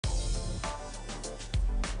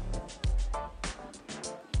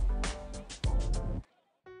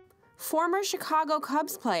Former Chicago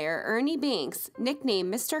Cubs player Ernie Banks,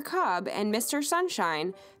 nicknamed Mr. Cub and Mr.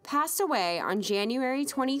 Sunshine, passed away on January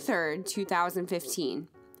 23, 2015.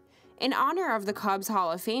 In honor of the Cubs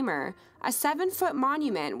Hall of Famer, a 7-foot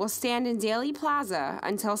monument will stand in Daley Plaza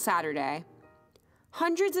until Saturday.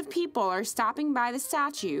 Hundreds of people are stopping by the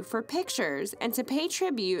statue for pictures and to pay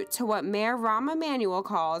tribute to what Mayor Rahm Emanuel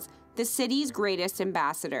calls the city's greatest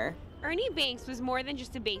ambassador. Ernie Banks was more than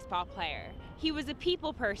just a baseball player. He was a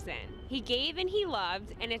people person. He gave and he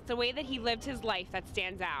loved, and it's the way that he lived his life that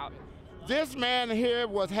stands out. This man here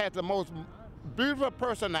had the most beautiful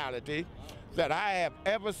personality that I have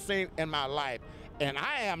ever seen in my life. And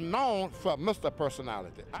I am known for Mr.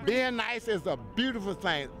 Personality. Being nice is a beautiful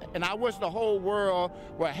thing, and I wish the whole world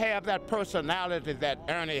would have that personality that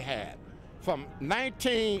Ernie had. From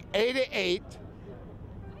 1988,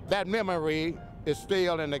 that memory is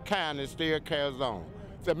still in the can and still carries on.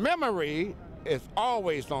 The memory is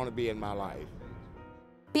always going to be in my life.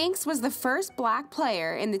 Banks was the first black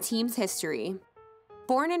player in the team's history.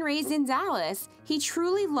 Born and raised in Dallas, he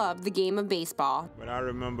truly loved the game of baseball. But I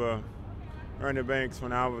remember Ernie Banks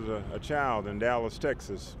when I was a child in Dallas,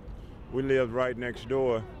 Texas. We lived right next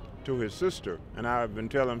door to his sister, and I've been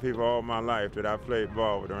telling people all my life that I played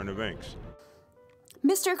ball with Ernie Banks.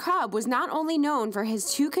 Mr. Cub was not only known for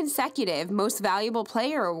his 2 consecutive Most Valuable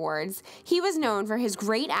Player awards, he was known for his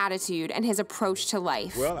great attitude and his approach to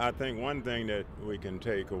life. Well, I think one thing that we can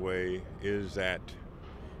take away is that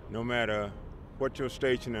no matter what your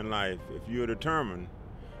station in life, if you're determined,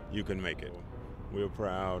 you can make it. We're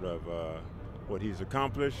proud of what he's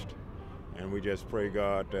accomplished, and we just pray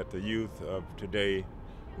God that the youth of today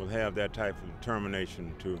will have that type of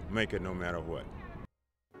determination to make it no matter what.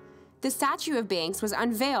 The statue of Banks was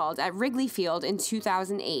unveiled at Wrigley Field in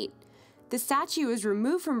 2008. The statue was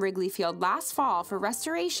removed from Wrigley Field last fall for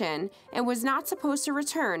restoration and was not supposed to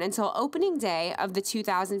return until opening day of the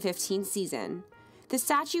 2015 season. The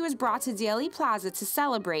statue was brought to Daley Plaza to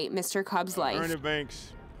celebrate Mr. Cub's life. Ernie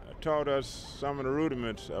Banks taught us some of the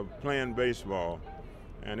rudiments of playing baseball,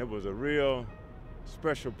 and it was a real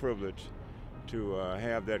special privilege to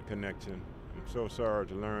have that connection. I'm so sorry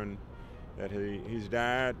to learn that he's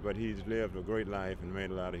died, but he's lived a great life and made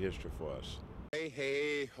a lot of history for us. Hey,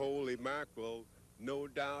 hey, holy mackerel, no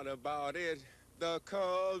doubt about it, the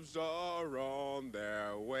Cubs are on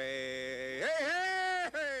their way. Hey, hey!